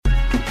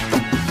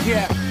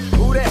Yeah,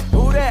 who that,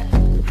 who that?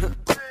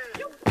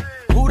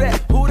 Who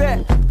that, who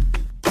that?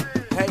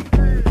 Hey,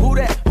 who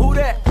that, who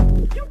that?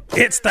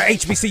 It's the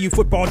HBCU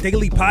Football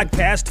Daily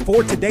Podcast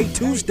for today,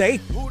 Tuesday,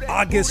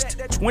 August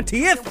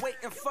 20th.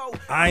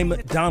 I'm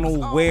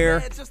Donald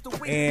Ware,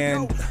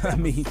 and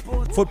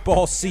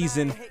football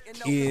season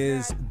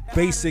is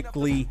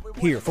basically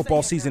here.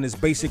 Football season is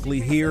basically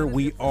here.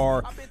 We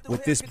are,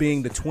 with this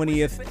being the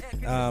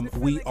 20th,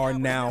 we are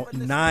now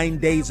 9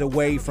 days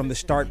away from the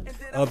start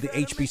of the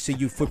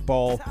HBCU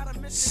football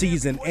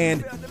season.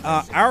 And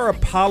our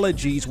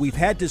apologies, we've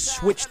had to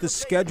switch the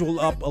schedule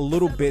up a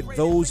little bit.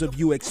 Those of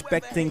you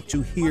expecting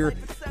to hear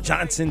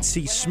Johnson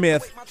C.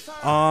 Smith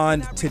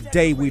on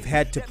today, we've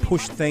had to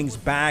push things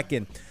back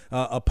and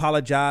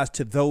apologize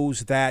to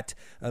those that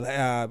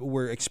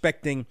were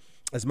expecting.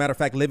 As a matter of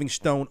fact,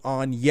 Livingstone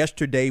on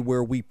yesterday,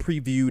 where we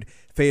previewed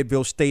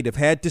Fayetteville State, have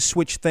had to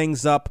switch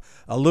things up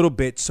a little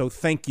bit. So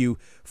thank you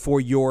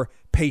for your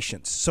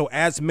patience. So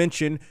as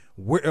mentioned,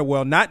 we are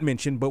going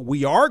to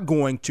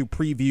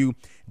preview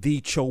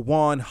the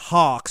Chowan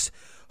Hawks,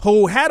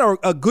 who had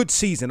a good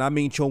season.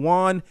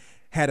 Chowan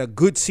had a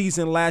good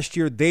season last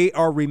year. They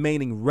are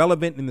remaining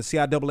relevant in the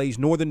CIAA's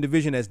Northern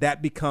Division as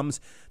that becomes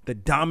the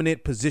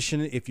dominant position.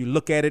 If you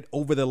look at it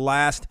over the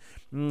last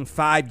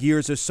 5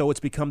 years or so, it's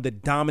become the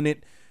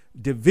dominant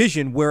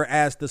division,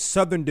 whereas the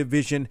Southern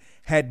Division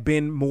had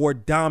been more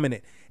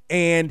dominant.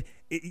 And,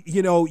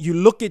 you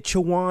look at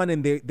Chowan,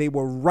 and they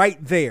were right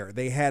there.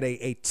 They had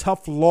a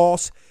tough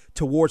loss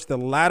towards the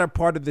latter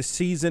part of the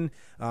season.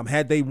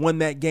 Had they won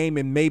that game,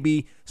 and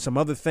maybe some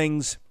other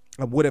things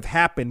would have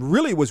happened.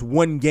 Really, it was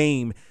one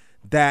game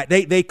that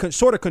they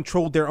sort of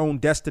controlled their own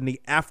destiny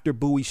after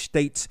Bowie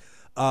State's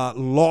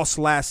loss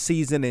last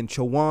season, and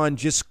Chowan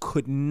just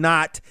could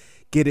not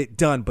get it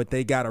done. But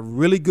they got a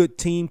really good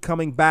team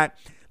coming back,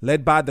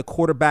 led by the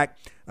quarterback,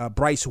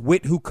 Bryce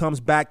Witt, who comes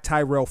back.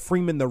 Tyrell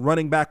Freeman, the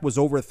running back, was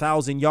over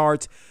 1,000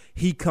 yards.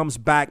 He comes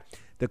back.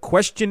 The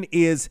question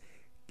is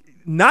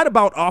not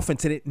about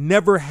offense, and it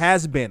never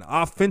has been.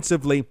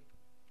 Offensively,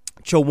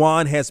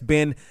 Chowan has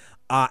been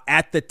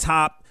at the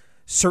top,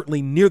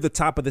 certainly near the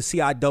top of the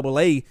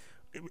CIAA,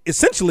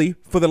 essentially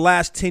for the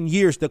last 10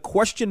 years. The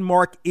question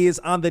mark is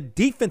on the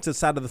defensive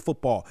side of the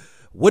football.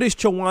 What is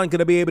Chowan going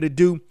to be able to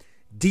do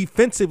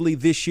defensively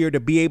this year to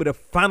be able to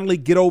finally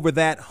get over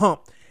that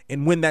hump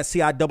and win that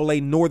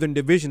CIAA Northern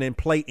Division and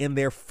play in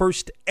their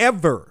first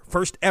ever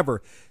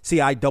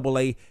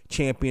CIAA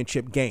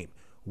championship game?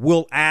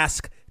 We'll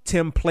ask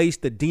Tim Place,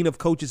 the Dean of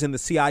Coaches in the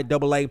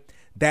CIAA,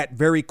 that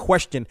very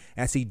question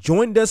as he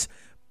joined us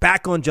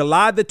back on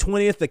July the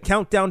 20th, the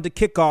countdown to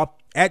kickoff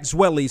at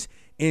Zweli's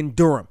in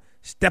Durham.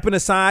 Stepping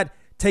aside,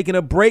 taking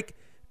a break,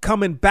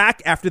 coming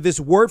back after this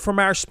word from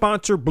our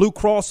sponsor, Blue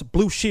Cross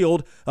Blue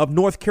Shield of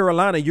North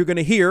Carolina. You're going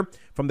to hear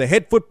from the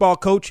head football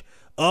coach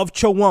of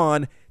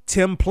Chowan,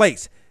 Tim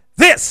Place.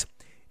 This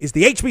is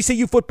the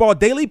HBCU Football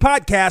Daily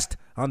Podcast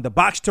on the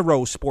Box to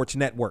Row Sports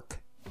Network.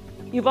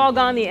 You've all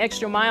gone the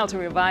extra mile to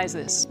revise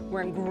this.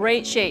 We're in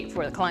great shape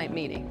for the client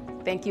meeting.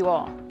 Thank you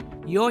all.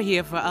 You're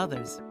here for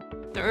others.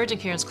 The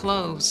urgent care is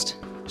closed.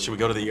 Should we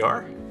go to the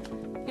ER?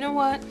 You know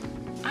what?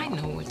 I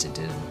know what to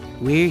do.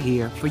 We're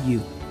here for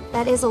you.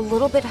 That is a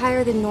little bit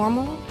higher than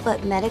normal,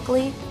 but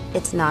medically,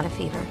 it's not a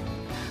fever.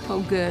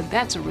 Oh, good.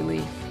 That's a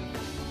relief.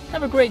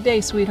 Have a great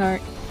day,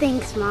 sweetheart.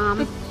 Thanks,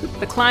 Mom.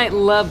 The client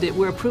loved it.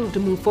 We're approved to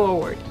move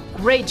forward.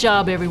 Great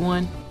job,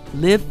 everyone.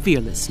 Live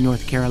fearless,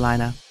 North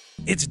Carolina.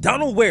 It's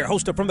Donald Ware,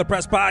 host of From the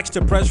Press Box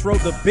to Press Row.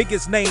 The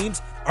biggest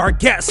names are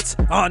guests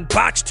on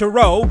Box to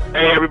Row.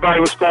 Hey, everybody,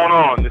 what's going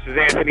on? This is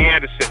Anthony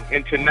Anderson,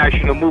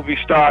 international movie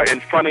star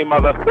and funny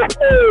mother.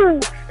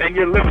 And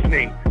you're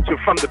listening to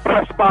From the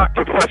Press Box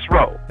to Press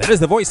Row. That is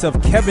the voice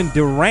of Kevin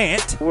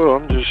Durant. Well,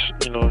 I'm just,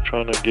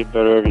 trying to get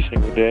better every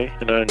single day,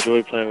 and I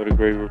enjoy playing with a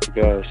great group of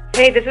guys.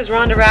 Hey, this is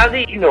Ronda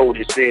Rousey. You know who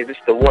this is. This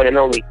is the one and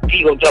only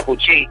Eagle Double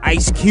G.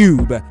 Ice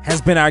Cube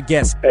has been our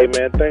guest. Hey,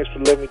 man, thanks for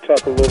letting me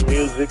talk a little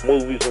music,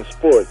 movies, and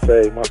sports.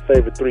 Hey, my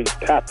favorite three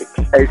topics.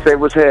 Hey, say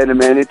what's happening,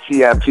 man. It's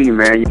CIP,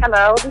 man.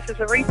 Hello, this is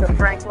Aretha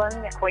Franklin,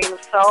 Queen of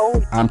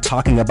Soul. I'm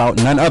talking about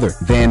none other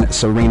than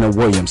Serena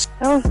Williams.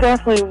 That was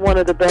definitely one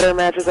of the better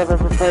matches I've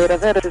ever played.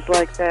 I've had it just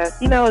like that.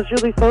 I was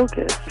really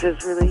focused,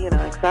 just really,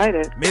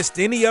 excited. Missed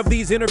any of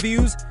these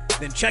interviews?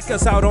 Then check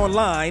us out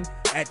online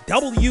at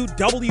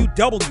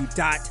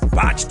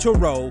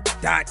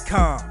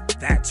www.boxtorow.com.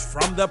 That's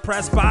From the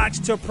Press Box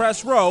to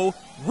Press Row,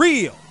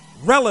 real,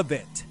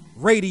 relevant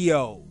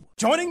radio.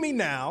 Joining me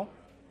now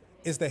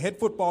is the head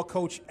football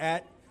coach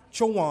at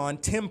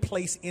Chowan, Tim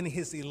Place, in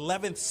his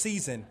 11th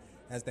season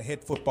as the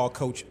head football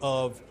coach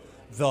of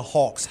the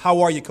Hawks.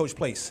 How are you, Coach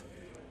Place?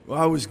 Well,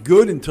 I was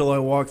good until I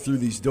walked through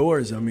these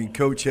doors.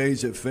 Coach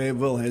Hayes at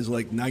Fayetteville has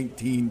like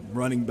 19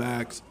 running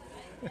backs,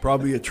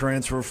 probably a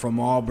transfer from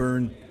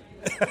Auburn.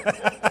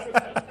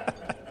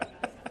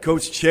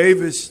 Coach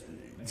Chavis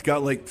has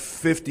got like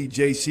 50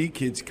 JC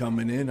kids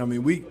coming in.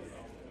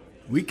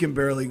 We can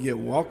barely get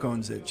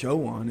walk-ons at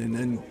Chowan. And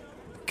then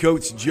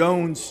Coach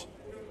Jones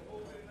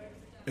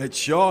at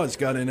Shaw has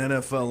got an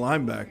NFL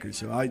linebacker.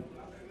 So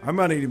I'm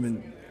not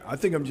even I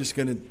think I'm just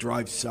going to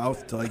drive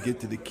south till I get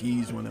to the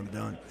Keys when I'm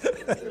done.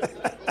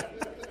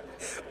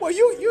 Well,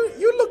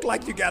 you look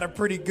like you got a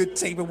pretty good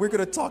team, and we're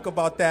going to talk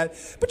about that.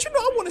 But,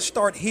 I want to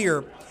start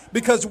here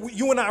because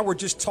you and I were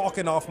just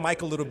talking off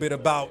mic a little bit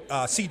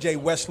about C.J.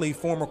 Wesley,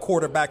 former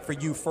quarterback for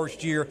you,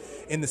 first year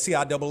in the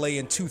CIAA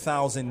in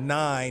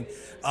 2009,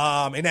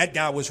 and that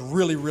guy was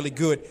really, really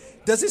good.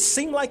 Does it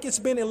seem like it's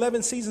been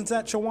 11 seasons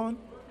at Chowan?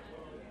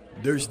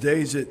 There's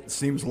days it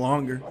seems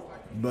longer,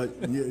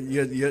 but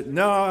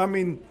no, I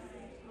mean,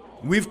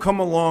 we've come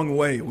a long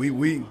way.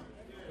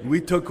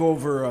 We took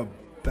over a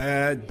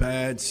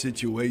bad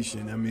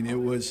situation. I mean, it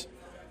was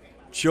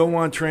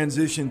Chowan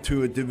transitioned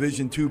to a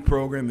Division II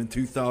program in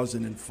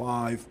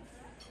 2005.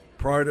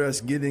 Prior to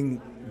us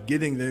getting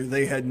there,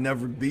 they had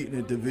never beaten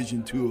a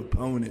Division II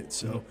opponent.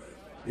 So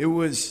it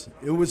was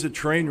a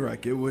train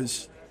wreck. It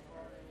was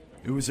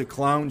a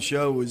clown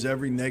show. It was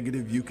every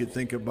negative you could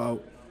think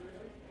about.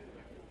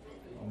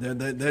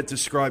 That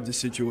described the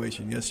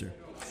situation. Yes, sir.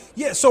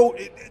 Yeah, so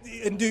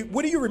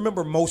what do you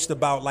remember most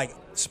about, like,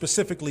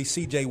 specifically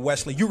C.J.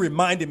 Wesley? You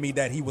reminded me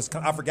that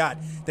I forgot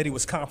that he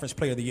was Conference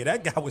Player of the Year.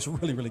 That guy was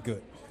really, really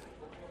good.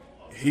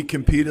 He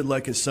competed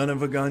like a son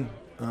of a gun.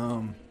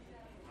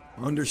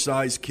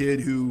 Undersized kid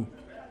who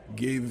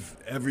gave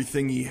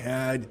everything he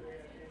had.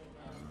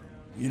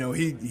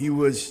 He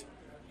was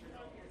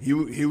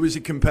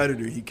a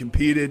competitor. He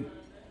competed.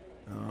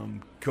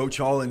 Coach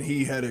Hall and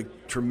he had a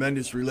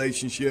tremendous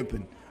relationship,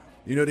 and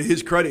to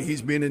his credit,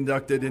 he's being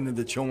inducted into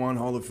the Chowan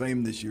Hall of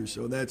Fame this year.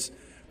 So that's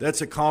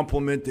a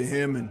compliment to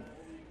him. And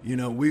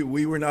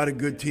we were not a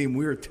good team.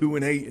 We were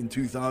 2-8 in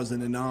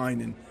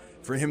 2009, and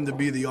for him to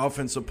be the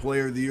Offensive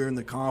Player of the Year in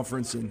the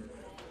conference, and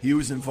he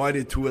was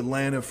invited to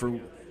Atlanta for,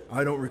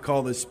 I don't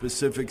recall the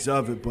specifics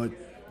of it, but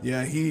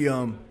yeah, he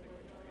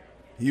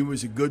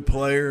was a good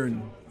player,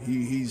 and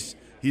he's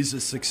a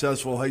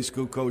successful high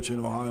school coach in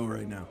Ohio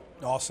right now.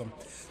 Awesome.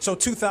 So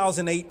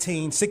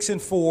 2018,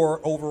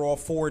 6-4 overall,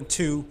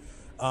 4-2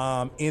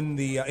 in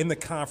the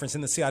conference in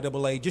the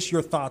CIAA. Just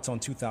your thoughts on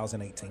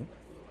 2018.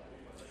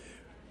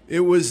 It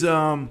was,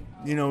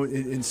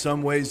 in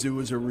some ways it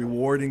was a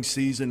rewarding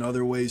season,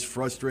 other ways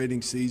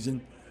frustrating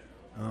season.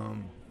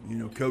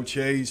 Coach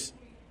Hayes,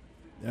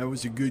 that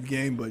was a good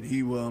game, but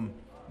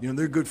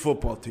they're a good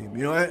football team.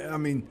 I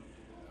mean,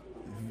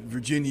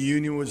 Virginia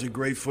Union was a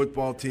great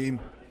football team.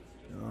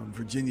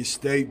 Virginia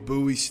State,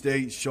 Bowie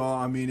State,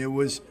 Shaw. I mean, it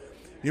was,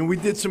 we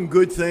did some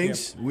good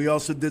things. Yep. We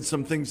also did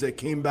some things that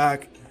came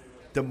back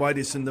to bite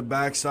us in the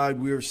backside.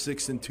 We were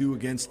 6-2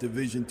 against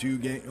Division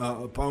II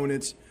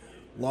opponents.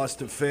 Lost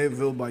to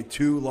Fayetteville by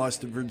 2,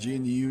 lost to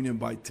Virginia Union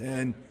by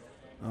 10.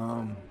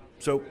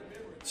 So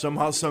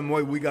somehow, some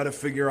way, we got to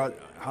figure out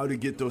how to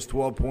get those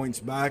 12 points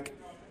back.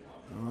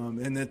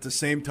 And at the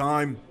same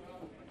time,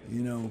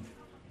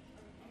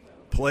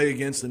 play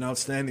against an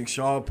outstanding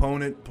Shaw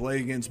opponent, play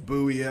against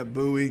Bowie at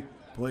Bowie,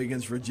 play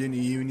against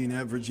Virginia Union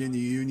at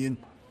Virginia Union.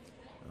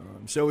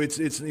 So it's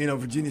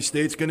Virginia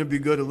State's going to be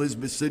good,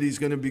 Elizabeth City's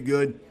going to be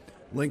good,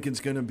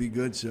 Lincoln's going to be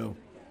good. So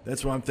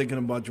that's why I'm thinking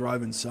about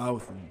driving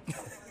south.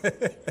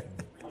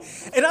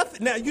 And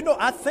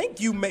I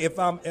think you may, if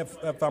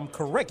I'm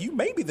correct, you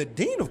may be the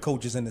dean of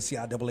coaches in the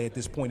CIAA at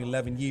this point,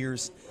 11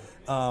 years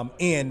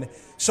in.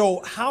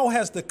 So how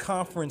has the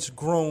conference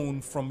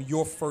grown from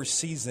your first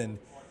season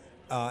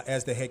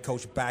as the head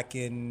coach back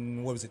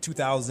in,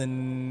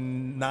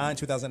 2009,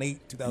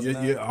 2008,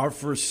 2009? Yeah, our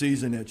first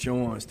season at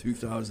Chowan was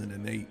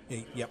 2008.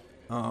 Yep.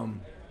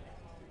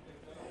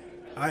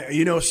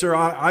 Sir,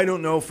 I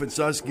don't know if it's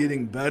us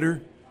getting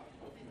better,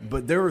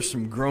 but there were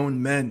some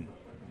grown men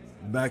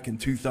back in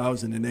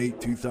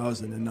 2008,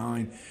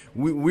 2009.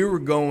 We were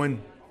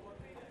going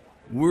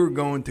to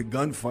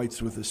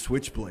gunfights with a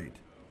switchblade.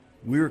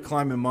 We were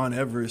climbing Mount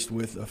Everest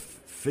with a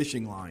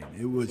fishing line.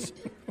 It was...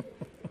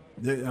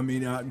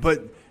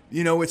 but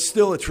it's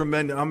still a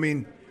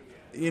tremendous.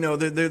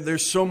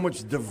 There's so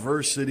much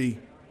diversity,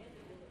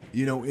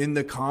 in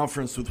the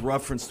conference with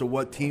reference to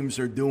what teams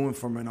are doing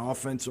from an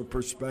offensive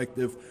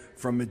perspective,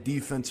 from a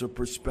defensive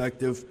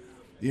perspective.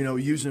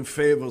 Using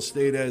Fayetteville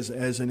State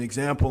as an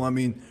example.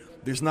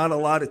 There's not a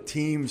lot of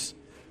teams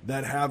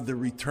that have the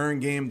return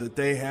game that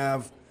they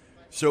have.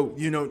 So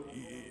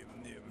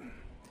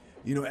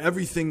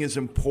everything is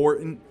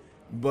important,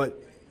 but.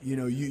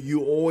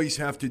 You always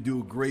have to do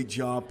a great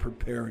job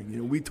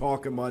preparing. We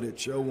talk about it,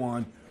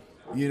 Chowan.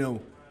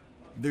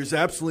 There's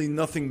absolutely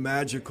nothing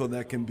magical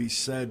that can be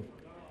said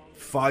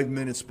 5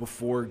 minutes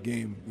before a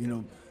game.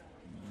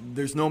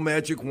 There's no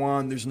magic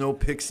wand. There's no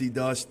pixie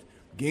dust.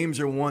 Games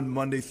are won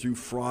Monday through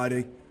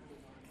Friday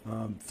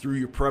through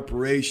your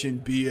preparation,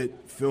 be it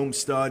film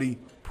study,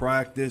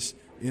 practice,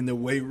 in the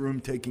weight room,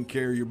 taking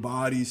care of your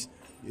bodies,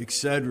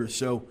 etc.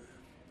 So,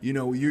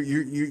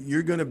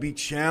 you're going to be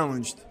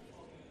challenged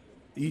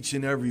each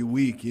and every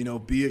week,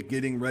 be it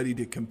getting ready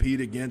to compete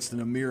against an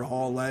Amir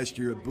Hall last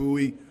year at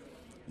Bowie,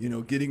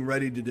 getting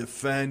ready to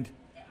defend,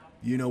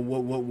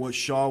 what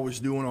Shaw was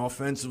doing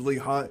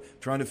offensively,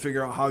 trying to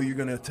figure out how you're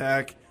going to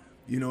attack,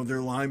 their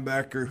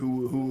linebacker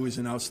who is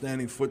an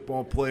outstanding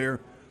football player,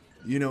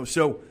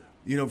 so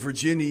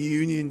Virginia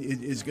Union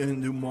is going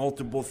to do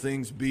multiple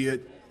things, be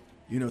it,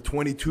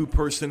 22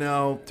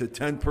 personnel to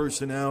 10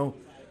 personnel.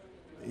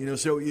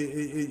 So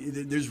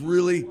there's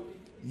really,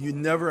 you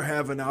never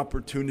have an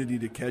opportunity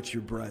to catch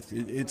your breath.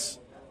 It's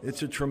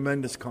a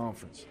tremendous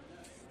conference.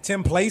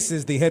 Tim Place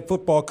is the head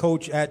football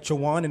coach at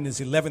Chowan in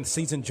his 11th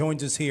season,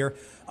 joins us here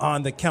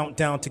on the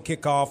Countdown to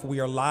Kickoff. We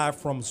are live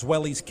from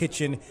Zwelly's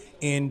Kitchen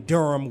in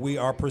Durham. We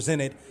are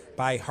presented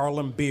by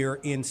Harlem Beer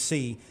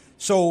NC.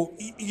 So,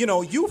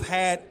 you've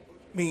had,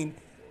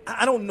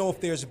 I don't know if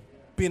there's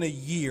been a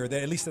year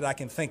that, at least that I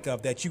can think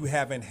of, that you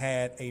haven't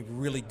had a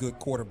really good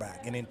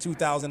quarterback. And in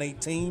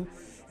 2018,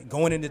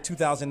 going into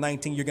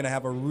 2019, you're going to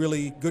have a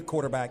really good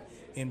quarterback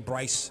in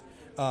Bryce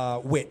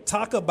Witt.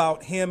 Talk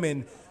about him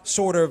and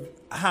sort of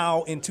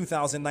how in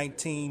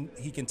 2019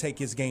 he can take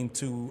his game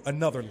to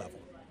another level.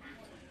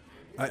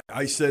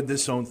 I said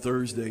this on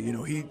Thursday.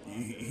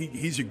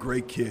 He's a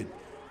great kid.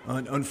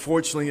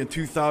 Unfortunately, in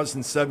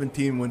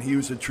 2017, when he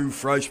was a true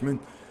freshman,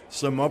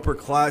 some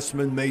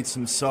upperclassmen made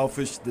some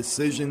selfish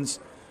decisions,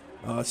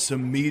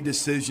 some me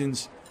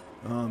decisions.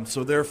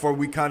 So therefore,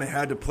 we kind of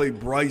had to play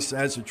Bryce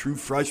as a true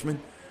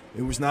freshman.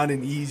 It was not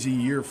an easy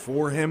year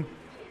for him.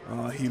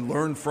 He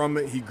learned from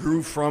it. He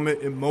grew from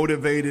it. It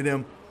motivated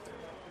him.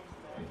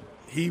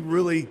 He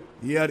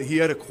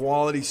had a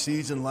quality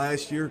season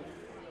last year.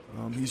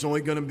 He's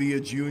only going to be a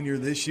junior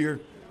this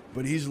year,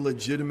 but he's a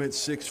legitimate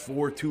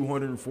 6'4",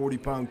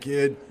 240-pound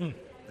kid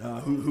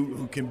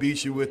who can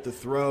beat you with the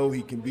throw.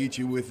 He can beat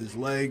you with his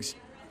legs.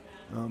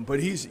 But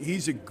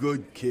he's a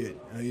good kid.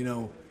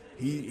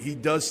 He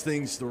does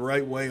things the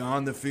right way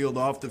on the field,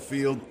 off the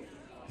field.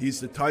 He's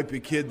the type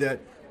of kid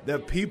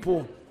that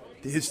people,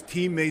 his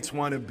teammates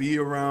want to be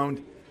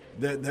around,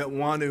 that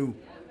want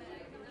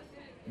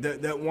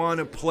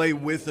to play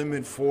with him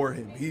and for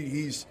him.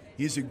 He's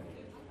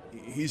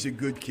a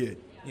good kid.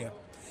 Yeah,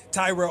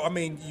 Tyrell.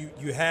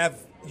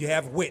 You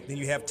have Witt, and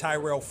you have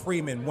Tyrell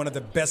Freeman, one of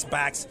the best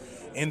backs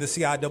in the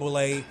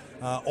CIAA,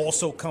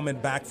 also coming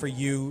back for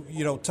you.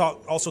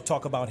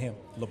 Talk about him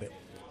a little bit.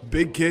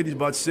 Big kid. He's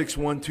about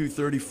 6'1",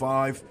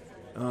 235.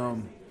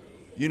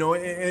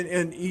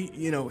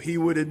 He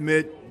would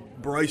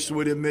admit, Bryce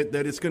would admit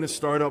that it's going to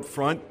start up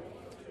front,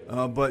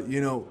 but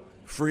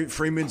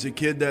Freeman's a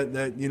kid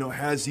that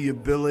has the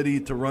ability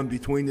to run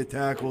between the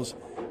tackles,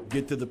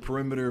 get to the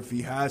perimeter if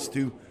he has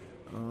to.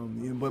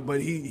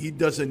 But he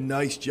does a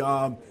nice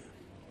job,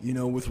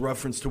 with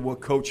reference to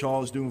what Coach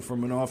Hall is doing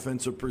from an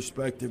offensive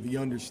perspective. He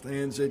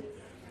understands it.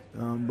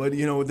 But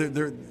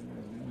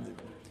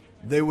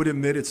they would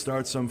admit it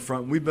starts up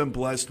front. We've been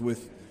blessed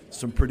with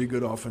some pretty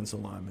good offensive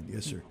linemen.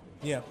 Yes, sir.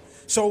 Yeah.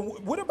 So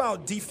what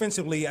about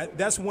defensively?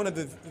 That's one of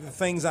the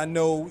things I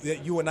know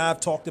that you and I have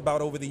talked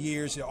about over the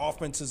years. Your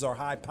offenses are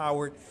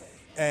high-powered.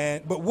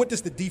 But what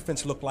does the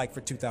defense look like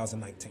for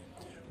 2019?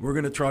 We're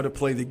going to try to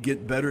play the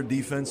get better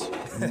defense.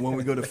 And when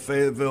we go to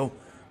Fayetteville,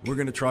 we're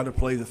going to try to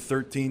play the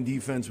 13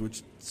 defense,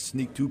 which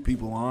sneak two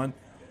people on.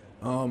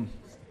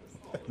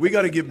 We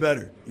got to get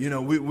better.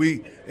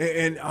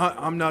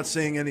 I'm not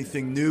saying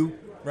anything new.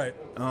 Right.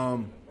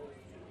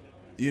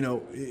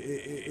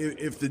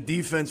 If the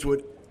defense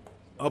would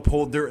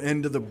uphold their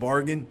end of the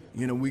bargain,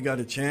 we got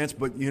a chance.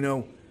 But,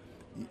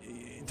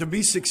 to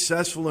be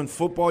successful in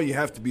football, you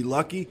have to be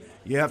lucky.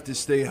 You have to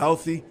stay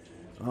healthy.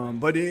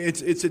 But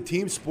it's a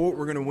team sport.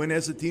 We're going to win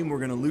as a team. We're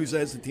going to lose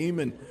as a team.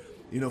 And,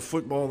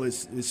 football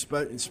is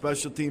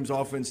special teams,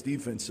 offense,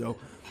 defense. So,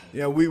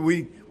 yeah,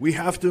 we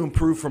have to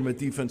improve from a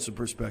defensive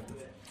perspective.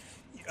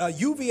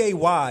 UVA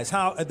wise,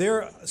 are they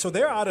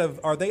out of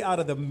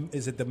the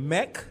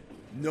MEC?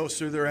 No,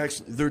 sir.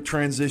 They're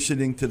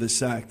transitioning to the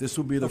SAC. This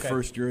will be the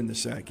first year in the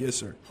SAC. Yes,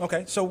 sir.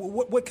 Okay. So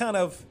what kind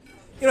of,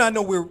 I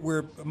know we're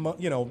a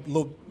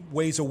little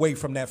ways away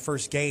from that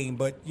first game,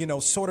 but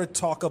sort of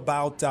talk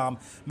about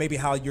maybe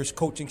how your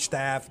coaching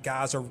staff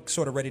guys are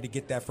sort of ready to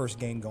get that first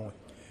game going.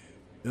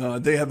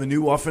 They have a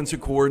new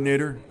offensive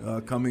coordinator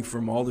coming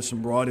from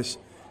Alderson Broadus.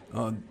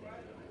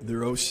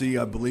 Their OC,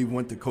 I believe,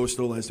 went to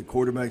Coastal as the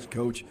quarterback's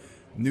coach.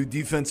 New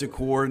defensive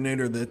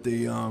coordinator that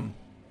they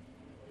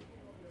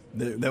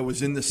that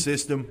was in the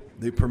system.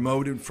 They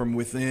promoted from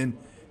within.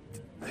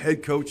 The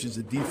head coach is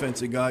a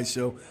defensive guy,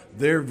 so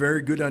they're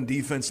very good on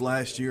defense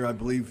last year. I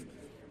believe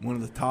one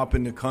of the top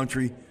in the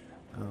country.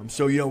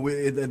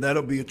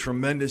 That'll be a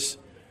tremendous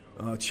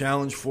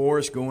challenge for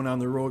us going on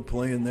the road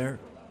playing there.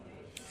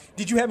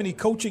 Did you have any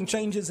coaching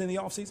changes in the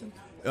offseason?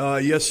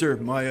 Yes, sir.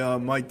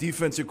 My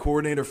defensive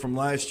coordinator from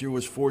last year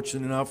was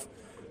fortunate enough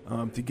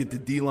to get the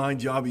D-line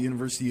job at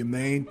University of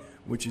Maine,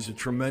 which is a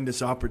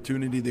tremendous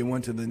opportunity. They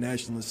went to the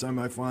national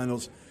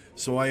semifinals.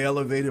 So I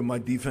elevated my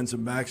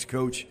defensive backs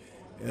coach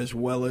as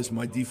well as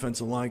my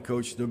defensive line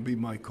coach to be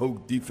my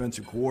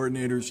co-defensive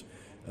coordinators,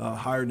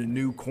 hired a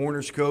new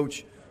corners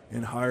coach,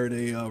 and hired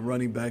a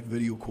running back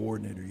video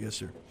coordinator. Yes,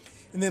 sir.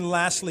 And then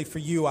lastly for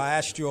you, I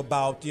asked you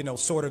about,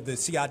 sort of the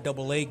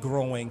CIAA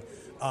growing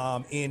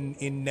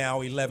in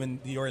now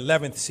your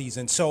 11th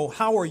season. So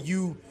how are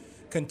you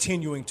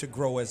continuing to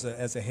grow as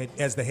the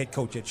head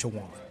coach at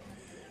Chowan?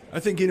 I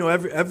think, you know,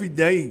 every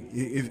day,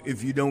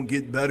 if you don't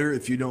get better,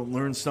 if you don't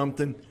learn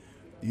something,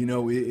 you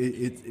know,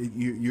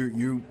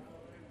 you're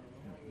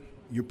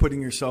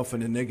putting yourself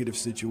in a negative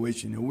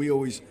situation. You know, we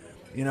always,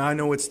 you know, I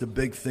know it's the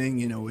big thing,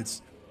 you know,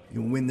 it's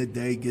you win the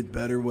day, get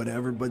better,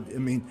 whatever. But I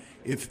mean,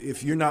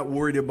 if you're not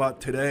worried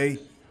about today,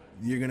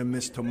 you're gonna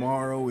miss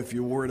tomorrow. If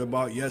you're worried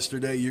about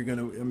yesterday, you're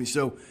gonna. I mean,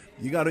 so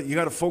you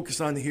gotta focus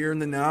on the here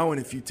and the now. And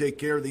if you take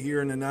care of the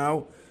here and the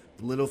now,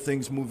 the little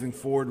things moving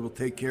forward will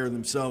take care of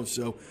themselves.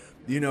 So,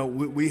 you know,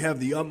 we have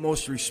the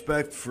utmost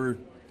respect for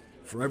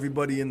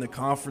everybody in the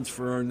conference,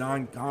 for our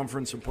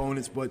non-conference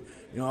opponents. But,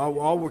 you know,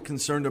 all we're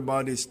concerned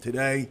about is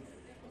today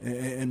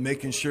and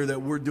making sure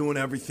that we're doing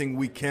everything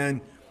we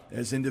can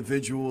as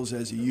individuals,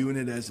 as a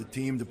unit, as a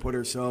team to put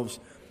ourselves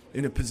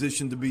in a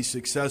position to be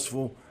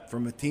successful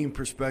from a team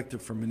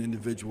perspective, from an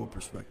individual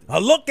perspective. A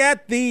look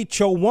at the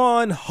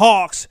Chowan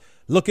Hawks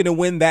looking to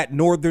win that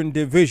Northern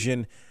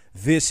Division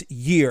this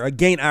year.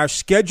 Again, our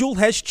schedule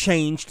has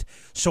changed.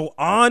 So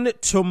on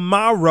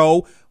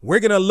tomorrow, we're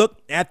going to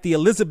look at the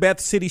Elizabeth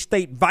City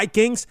State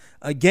Vikings.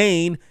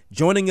 Again,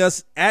 joining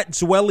us at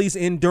Zweli's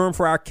in Durham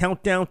for our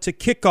countdown to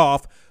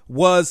kickoff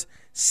was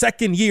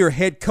second-year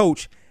head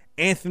coach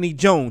Anthony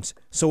Jones.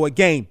 So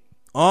again,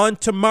 on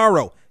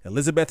tomorrow,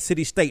 Elizabeth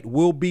City State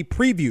will be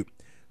previewed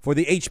for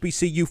the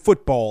HBCU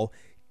Football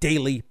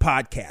Daily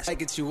Podcast.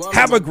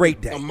 Have a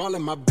great day. I'm all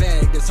in my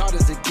bag, as hard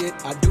as it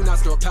get. I do not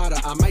store powder.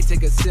 I might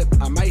take a sip.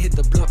 I might hit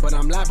the blunt, but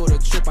I'm liable to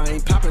trip. I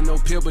ain't popping no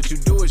pill, but you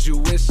do as you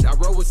wish. I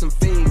roll with some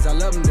fiends. I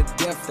love them to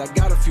death. I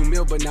got a few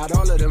mil, but not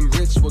all of them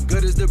rich. What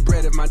good is the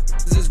bread if my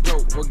is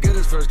broke? What good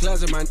is first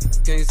class if my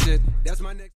can't sit? That's my next.